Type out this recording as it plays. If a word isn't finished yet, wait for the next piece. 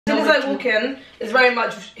As soon as I walk in, it's very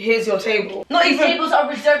much, here's your table. Not These even tables are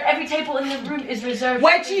reserved. Every table in the room is reserved.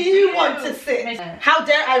 where do you want to sit? How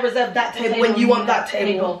dare I reserve that table when you want that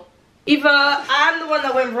table? Either I'm the one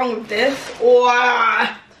that went wrong with this, or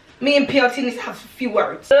me and PRT need to have a few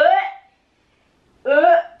words.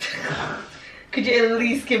 Could you at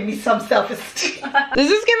least give me some self-esteem?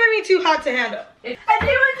 This is giving me too hard to handle. I knew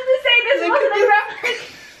to say this wasn't a reference.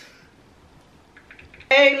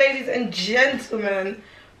 Hey, ladies and gentlemen,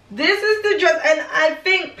 this is the dress, and I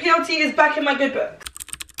think PLT is back in my good book.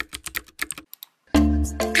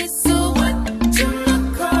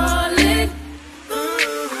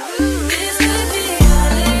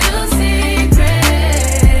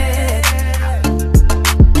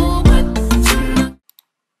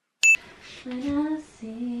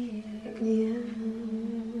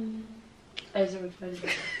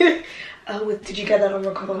 Oh, did you get that on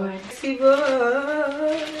record? Sexy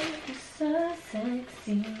boy. So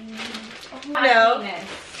sexy. Oh my No. goodness.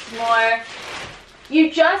 More.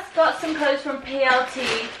 You just got some clothes from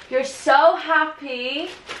PLT. You're so happy.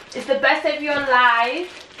 It's the best day of your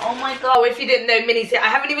life. Oh my god. Oh, if you didn't know, Minnie's here. I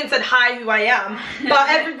haven't even said hi who I am, but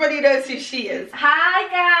everybody knows who she is. Hi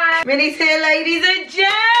guys. Minnie's here, ladies and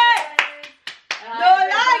gents. No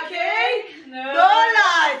liking. No. No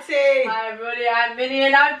lighting. Hi everybody, I'm Minnie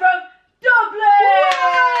and I'm from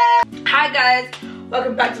Dublin. Hi guys,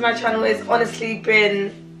 welcome back to my channel. It's honestly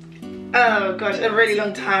been, oh gosh, a really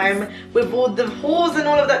long time with all the hauls and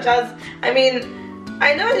all of that jazz. I mean,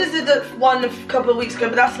 I know I just did the one a couple of weeks ago,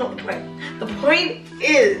 but that's not the point. The point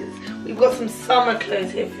is, we've got some summer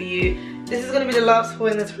clothes here for you. This is going to be the last haul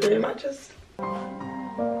in this room.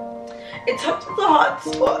 It touches the hot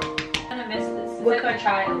spot. I'm gonna miss this. It's like our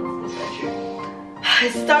child. It's so true.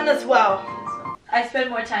 It's done as well. I spend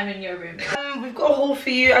more time in your room. We've got a haul for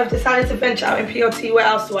you. I've decided to venture out in PLT. Where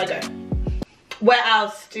else do I go? Where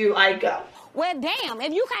else do I go? Well, damn,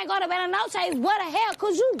 if you can't go to Better No Chase, what the hell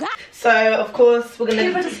could you got? So, of course, we're gonna...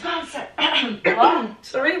 Give us a sponsor. What?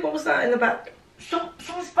 Sorry, what was that in the back? Some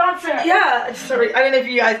sponsor. Yeah, sorry. I don't know if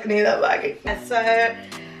you guys can hear that back. So,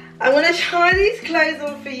 I'm gonna try these clothes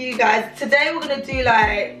on for you guys. Today, we're gonna do,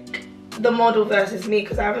 like, the model versus me,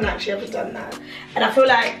 because I haven't actually ever done that. And I feel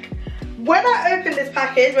like... when I opened this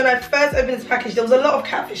package, when I first opened this package, there was a lot of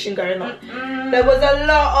catfishing going on. There was a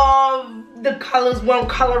lot of the colours weren't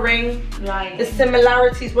colouring. Right. The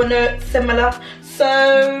similarities were not similar.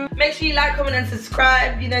 So make sure you like, comment and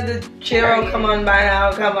subscribe. You know the drill. Come on by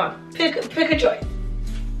now, come on. Pick a choice.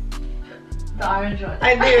 The orange one.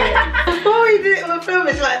 I knew it. Before we did it on the film,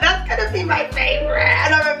 it's like, that's gonna be my favourite.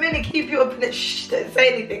 And I'm a minute, keep you up in it. Shh, don't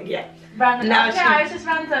say anything yet. Random. Now Yeah, it's just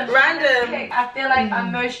random. Random. Okay. I feel like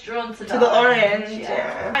I'm most drawn to the orange.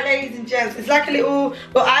 Yeah. Hi, ladies and gents, it's like a little,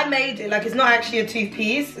 well, I made it, like it's not actually a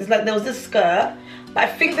two-piece. It's like there was this skirt, but I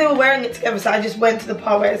think they were wearing it together, so I just went to the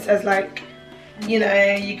part where it says like, you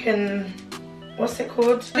know, you can, what's it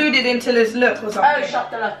called? Included into this look or something. Oh,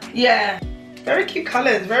 shop the look. Yeah. Very cute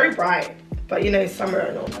colours, very bright. But you know, summer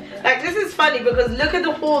and all. Like, this is funny because look at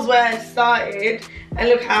the hauls where I started and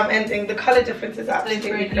look how I'm ending. The colour difference is absolutely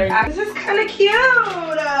crazy. This is kind of cute.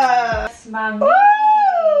 Yes, mommy.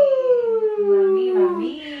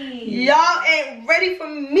 Mommy. Y'all ain't ready for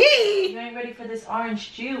me. You ain't ready for this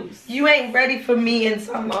orange juice. You ain't ready for me in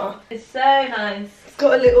summer. It's so nice. It's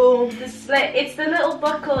got a little... It's the little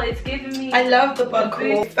buckle. It's giving me... I love the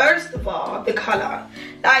buckle. First of all, the colour.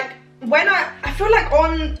 Like, when I feel like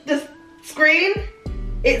on the screen,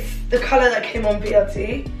 it's the colour that came on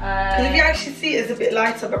PLT. Because if you actually see it, it's a bit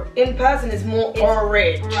lighter, but in person it's more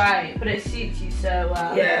orange. Right, but it suits you so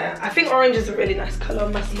well. Yeah, I think orange is a really nice colour,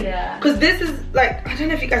 must be. Yeah. Because this is like, I don't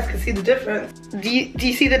know if you guys can see the difference. Do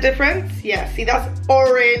you see the difference? Yeah, see that's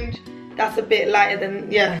orange. That's a bit lighter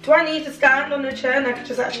than, yeah. Do I need to stand on the chair and I can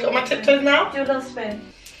just actually go on my tiptoes now? Do a little spin.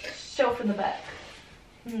 Show from the back.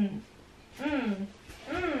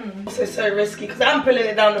 Also so risky because I'm pulling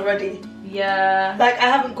it down already. Yeah. Like I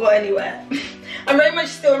haven't got anywhere. I'm very much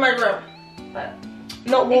still in my room. But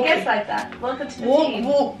not walking. it gets like that. Welcome to the team.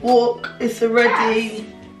 Walk. It's already.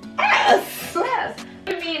 Yes. Yes.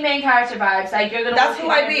 Give me main character vibes. Like you're gonna. That's who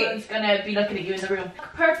I be. Everyone's gonna be looking at you in the room.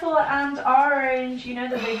 Purple and orange. You know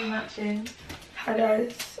the baby matching. Hi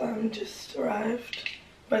guys. Just arrived.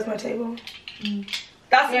 Where's my table?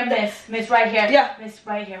 That's here, Miss right here. Yeah. Miss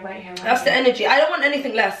right here. That's the energy. I don't want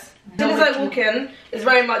anything less. As soon as I walk in, it's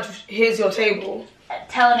very much, here's your table.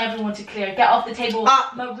 Telling everyone to clear. Get off the table.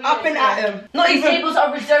 Up and at them. These tables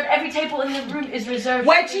are reserved. Every table in the room is reserved.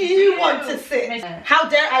 Where do you want to sit? How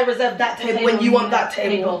dare I reserve that table when you want that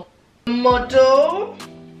table? Model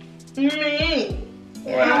me.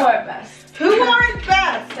 Who wore it best? Who wore it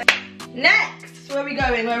best? Next, So where are we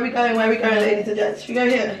going? Where are we going? Where are we going, ladies and gents? Should we go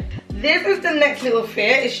here? This is the next little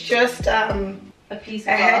fit. It's just a piece of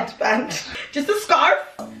headband. Just a scarf.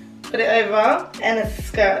 Put it over. And a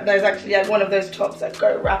skirt. There's actually like one of those tops that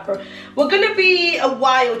go wrapper. We're gonna be a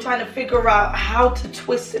while trying to figure out how to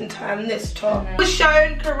twist and turn this top. It was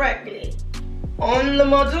shown correctly on the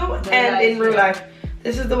model and in real life.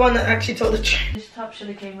 This is the one that actually told the truth. This top should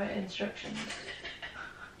have came with instructions.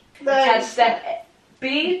 Attach step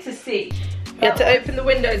B to C. We had to open the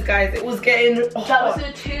windows, guys. It was getting hot. That was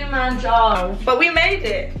a two-man job. But we made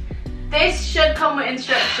it. This should come with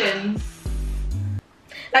instructions.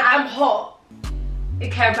 Like, I'm hot. A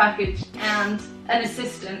care package and an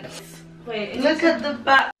assistant. Wait, look at the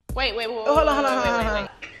back. Wait. Hold on.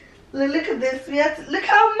 Look at this. We had to, look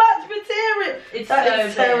how much material. It's that so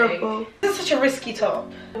is terrible. This is such a risky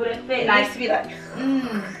top. Would it fit? It needs to be like,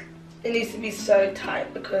 it needs to be so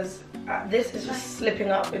tight because this is just slipping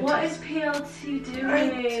up. What is PLT doing?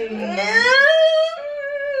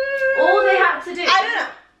 All they had to do. I don't know.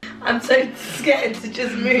 I'm so scared to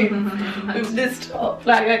just move with this top.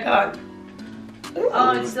 Like, I can't. Ooh,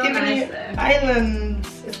 oh, it's still giving nice me though.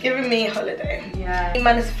 islands. It's giving me holiday. Yeah.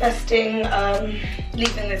 Manifesting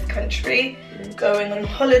leaving this country, going on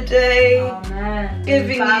holiday. Oh man.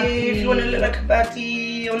 Giving you, if you want to look like a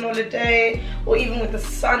baddie on holiday, or even with the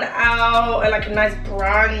sun out and like a nice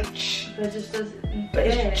brunch. But it just doesn't. But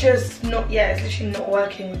it's just not. Yeah, it's literally not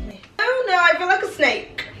working with me. Oh no, I feel like a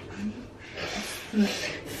snake.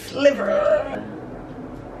 Sliver.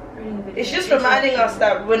 It's just reminding us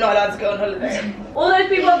that we're not allowed to go on holiday. All those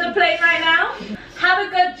people on the plane right now, have a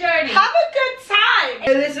good journey. Have a good time.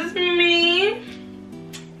 So this is me.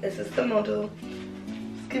 This is the model.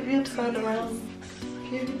 Let's give you a turn around.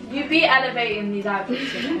 You be elevating these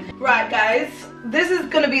outfits, you know? Right, guys. This is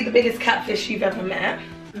gonna be the biggest catfish you've ever met.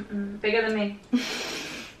 Bigger than me.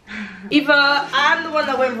 Either I'm the one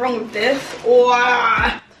that went wrong with this, or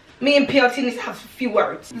me and PLT need to have a few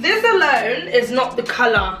words. This alone is not the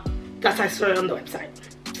color that I saw on the website.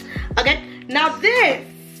 Okay, now this,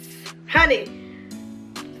 honey,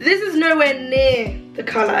 this is nowhere near the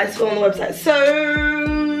color I saw on the website. So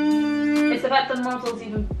it's about the models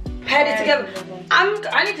even paired it together.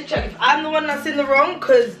 I need to check if I'm the one that's in the wrong,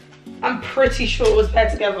 because I'm pretty sure it was paired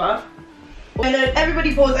together. And then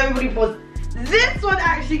everybody pause, everybody pause. This one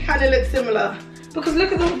actually kind of looks similar, because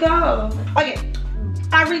look at the girl. Okay,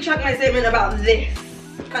 I retract my statement about this,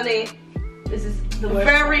 honey. This is the worst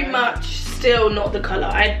very color. much still not the color.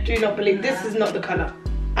 I do not believe this is not the color.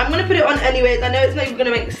 I'm gonna put it on anyways. I know it's not even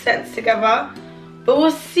gonna make sense together, but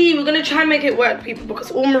we'll see. We're gonna try and make it work, people,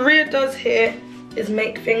 because all Maria does here is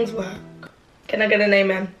make things work. Can I get an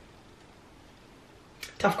amen?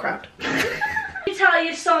 Tough crowd. Let me tell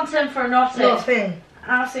you something for nothing. Nothing.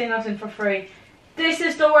 I'll say nothing for free. This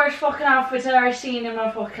is the worst fucking outfit I've ever seen in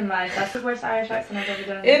my fucking life. That's the worst Irish accent I've ever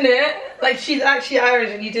done. Isn't it? Like, she's actually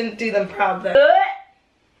Irish and you didn't do them proud though.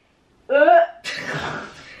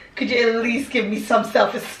 Could you at least give me some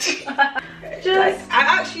self-esteem? I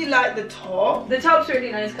actually like the top. The top's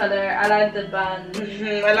really nice colour. I like the band.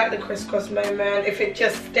 I like the crisscross moment. If it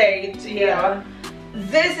just stayed here.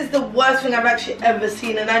 This is the worst thing I've actually ever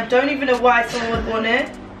seen, and I don't even know why someone would want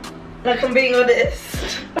it. Like, I'm being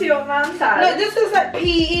honest. Your man's house. No, this is like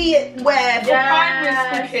PE wear for primary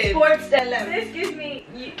school kids. Sports This gives me.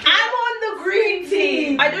 I'm on the green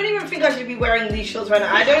team. I don't even think I should be wearing these shorts right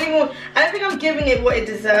now. I don't think I'm giving it what it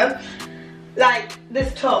deserves. Like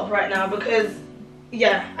this top right now, because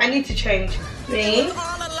yeah, I need to change. Me. It was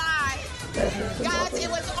all a lie. Guys, it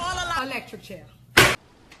was all a lie. Electric chair.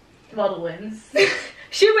 Model wins.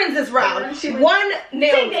 She wins this round. 1-0 to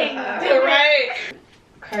her, right?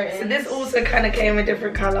 Curtains. So this also kind of came a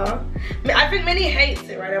different color. I think Minnie hates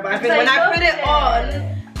it right now, but I think So when I put it it. on,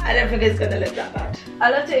 I don't think it's gonna look that bad.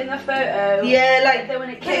 I loved it in the photo. Yeah, like then when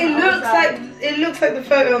it came out, it looks like the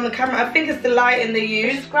photo on the camera. I think it's the lighting they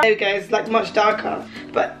use. There you go, it's like much darker.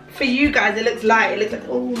 But for you guys, it looks light. It looks like,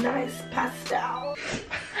 oh, nice pastel.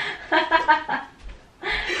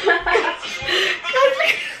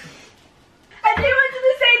 I knew I wanted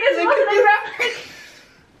to say this wasn't a reference.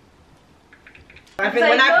 I think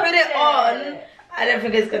when I put it on, I don't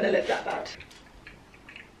think it's gonna look that bad.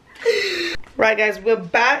 Right, guys, we're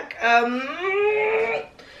back.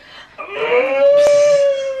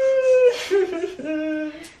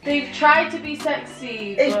 They've tried to be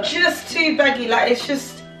sexy. It's just too baggy. Like, it's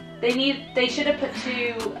just. They should have put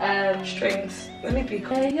two strings. Let me be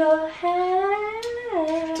cool. Lay your hand.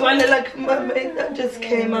 Do I look like a mermaid that just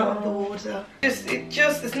came out of the water?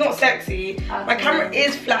 It's not sexy. My camera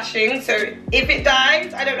is flashing, so if it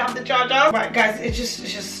dies, I don't have the charger. Right, guys, it's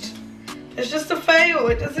just It's just a fail.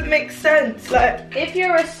 It doesn't make sense. Like, if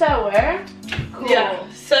you're a sewer, cool. Yeah,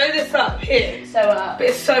 sew this up here. Sew up. But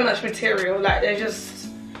it's so much material. Like, they're just.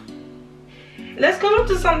 Let's go up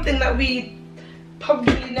to something that we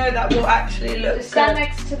probably know that will actually look Just stand good.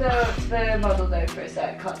 next to the model though for a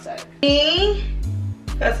sec. Cut sec. Me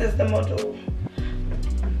versus the model.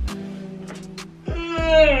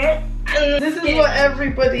 And this is what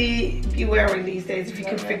everybody be wearing these days if you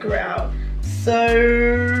can figure it out.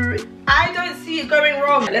 So I don't see it going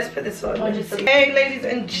wrong. Let's put this on. Hey ladies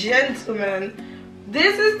and gentlemen,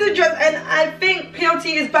 this is the dress, and I think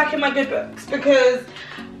PLT is back in my good books because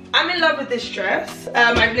I'm in love with this dress.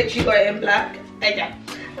 I've literally got it in black again,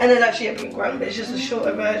 and there's actually a pink one, but it's just a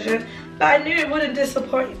shorter version. But I knew it wouldn't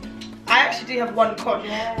disappoint. I actually do have one con.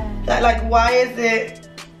 That, like, why is it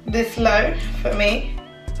this low for me?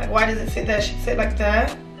 Like, why does it sit there? It should sit like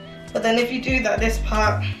that. But then if you do that, this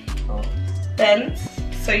part bends,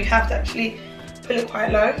 so you have to actually pull it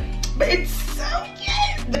quite low. But it's so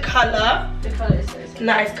cute. The colour is so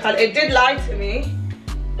nice colour. It did lie to me.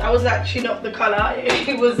 That was actually not the colour.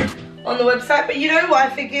 It was on the website. But you know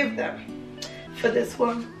what? I forgive them for this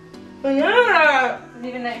one. But yeah.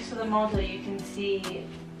 Even next to the model, you can see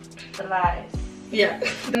the lies. Yeah.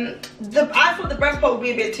 I thought the breast part would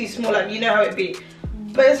be a bit too small. Like, you know how it'd be.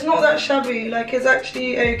 But it's not that shabby. Like, it's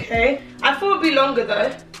actually okay. I thought it'd be longer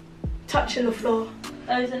though. Touching the floor.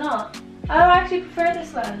 Oh, is it not? Oh, I actually prefer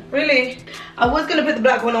this one. Really? I was gonna put the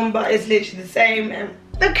black one on, but it's literally the same. And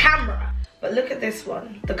the camera. But look at this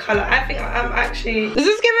one. The colour. I think I'm actually. This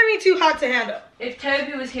is giving me too hard to handle. If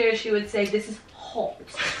Toby was here, she would say this is hot.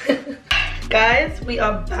 Guys, we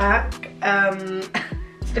are back.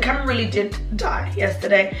 So the camera really did die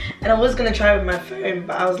yesterday, and I was gonna try with my phone,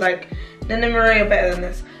 but I was like, Nana Maria better than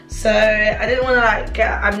this. So I didn't want to like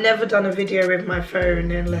I've never done a video with my phone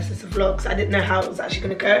unless it's a vlog, so I didn't know how it was actually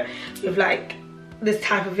gonna go with like this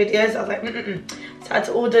type of videos. I was like, So I had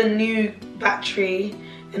to order a new battery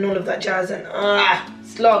and all of that jazz, and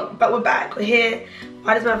it's long, but we're back, we're here.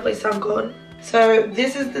 Why does my voice sound gone? So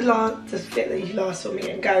this is the fit that you last saw me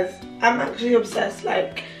in, guys. I'm actually obsessed.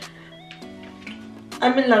 Like,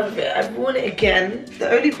 I'm in love with it. I've worn it again. The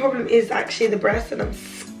only problem is actually the breast, and I'm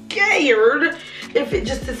scared if it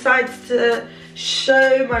just decides to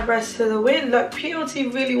show my breast to the wind. Like,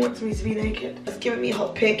 PLT really wants me to be naked. It's giving me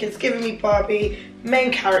hot pink, it's giving me Barbie,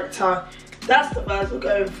 main character. That's the vibes we're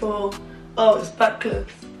going for. Oh, it's backless.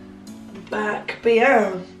 Back, but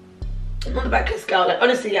yeah. I'm not the backless girl. Like,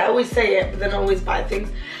 honestly, I always say it, but then I always buy things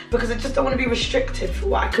because I just don't want to be restricted for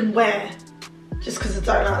what I can wear just because I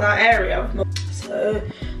don't like that area. So,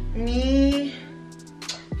 me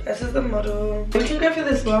versus the model. We can go for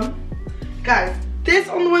this one. Guys, this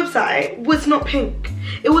on the website was not pink.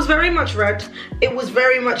 It was very much red. It was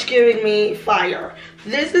very much giving me fire.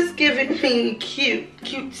 This is giving me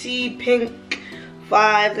cutesy pink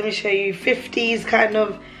vibe. Let me show you, 50s kind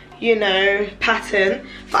of, you know, pattern.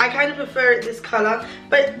 But I kind of prefer it this color.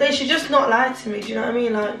 But they should just not lie to me, do you know what I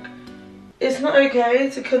mean? Like, it's not okay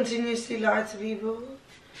to continuously lie to people.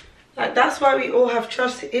 Like, that's why we all have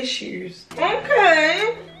trust issues.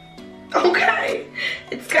 Okay. Okay.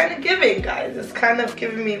 It's kind of giving, guys. It's kind of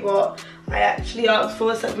giving me what I actually asked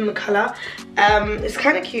for, except from the colour. It's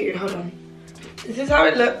kind of cute. Hold on. This is how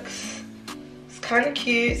it looks. It's kind of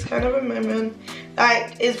cute. It's kind of a moment.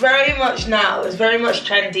 Like, it's very much now. It's very much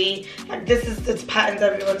trendy. Like, this is the patterns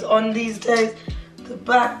everyone's on these days. The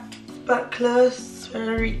backless,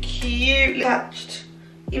 very cute. Attached.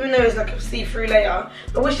 Even though it's like a see-through layer.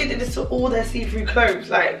 I wish they did this to all their see-through clothes.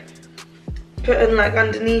 Like, putting like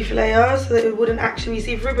underneath layers so that it wouldn't actually be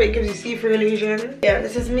see-through, but it gives you see-through illusion. Yeah,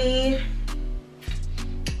 this is me.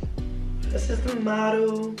 This is the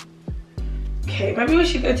model. Okay, maybe we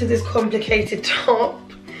should go to this complicated top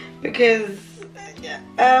because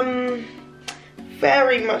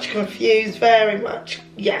very much confused, very much,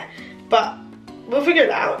 yeah, but we'll figure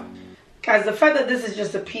it out. Guys, the fact that this is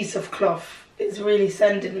just a piece of cloth is really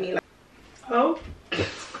sending me like, oh.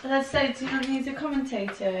 Let's say, do you not need a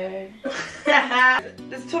commentator?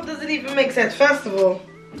 This top doesn't even make sense. First of all,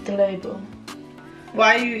 The label.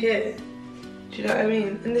 Why are you here? Do you know what I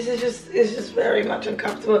mean? And this is just, it's just very much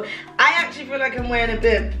uncomfortable. I actually feel like I'm wearing a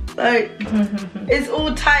bib. Like, it's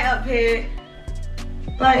all tight up here.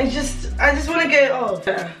 Like, it's just, I just want to get it off.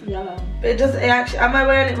 Yeah. But it doesn't, am I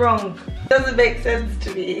wearing it wrong? It doesn't make sense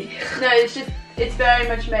to me. No, it's just, it's very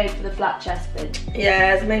much made for the flat chested.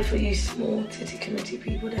 Yeah, it's made for you small titty committee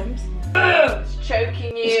people, Dems. It's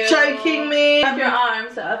choking you. It's choking me. Have your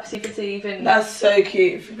arms up so you can see even. That's so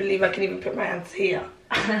cute. If you believe I can even put my hands here.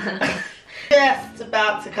 Just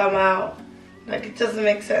about to come out. Like, it doesn't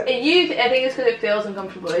make sense. I think it's because it feels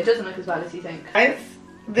uncomfortable. It doesn't look as bad as you think. Guys,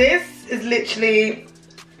 this is literally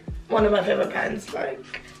one of my favourite patterns,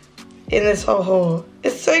 like, in this whole haul.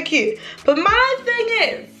 It's so cute. But my thing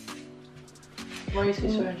is... What are you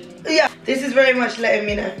supposed to wear underneath? Yeah, this is very much letting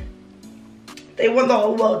me know. They want the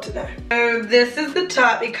whole world to know. So this is the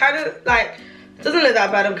top. It kind of, like, doesn't look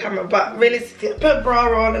that bad on camera, but realistically, I put a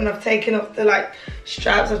bra on and I've taken off the, like,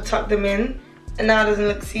 straps. I've tucked them in. And now it doesn't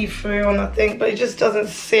look see-through or nothing, but it just doesn't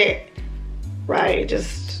sit right.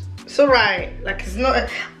 It's alright. Like, it's not...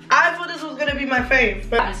 I thought this was going to be my fave,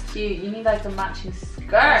 but... That's cute. You need, like, the matching skirt.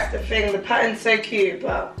 That's the thing. The pattern's so cute,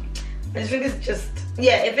 but I just think it's just...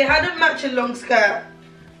 Yeah, if it had a matching long skirt,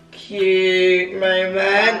 cute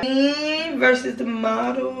moment. Me versus the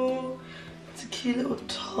model. It's a cute little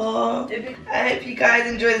top. I hope you guys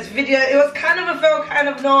enjoyed this video. It was kind of a fail, kind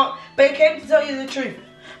of not, but it came to tell you the truth.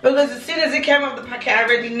 Because as soon as it came out of the packet, I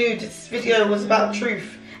already knew this video was about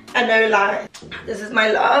truth and no lie. This is my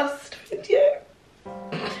last video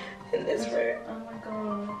in this room. Oh my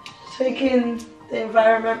gosh. Taking the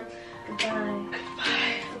environment. Goodbye.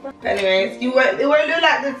 Goodbye. But anyways, it won't look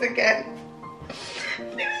like this again.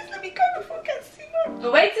 Anyways, let me go before it gets too much.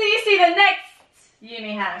 But wait till you see the next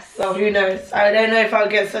uni house. So who knows? I don't know if I'll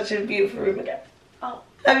get such a beautiful room again. Oh.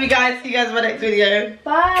 Love you guys. See you guys in my next video.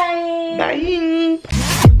 Bye. Bye.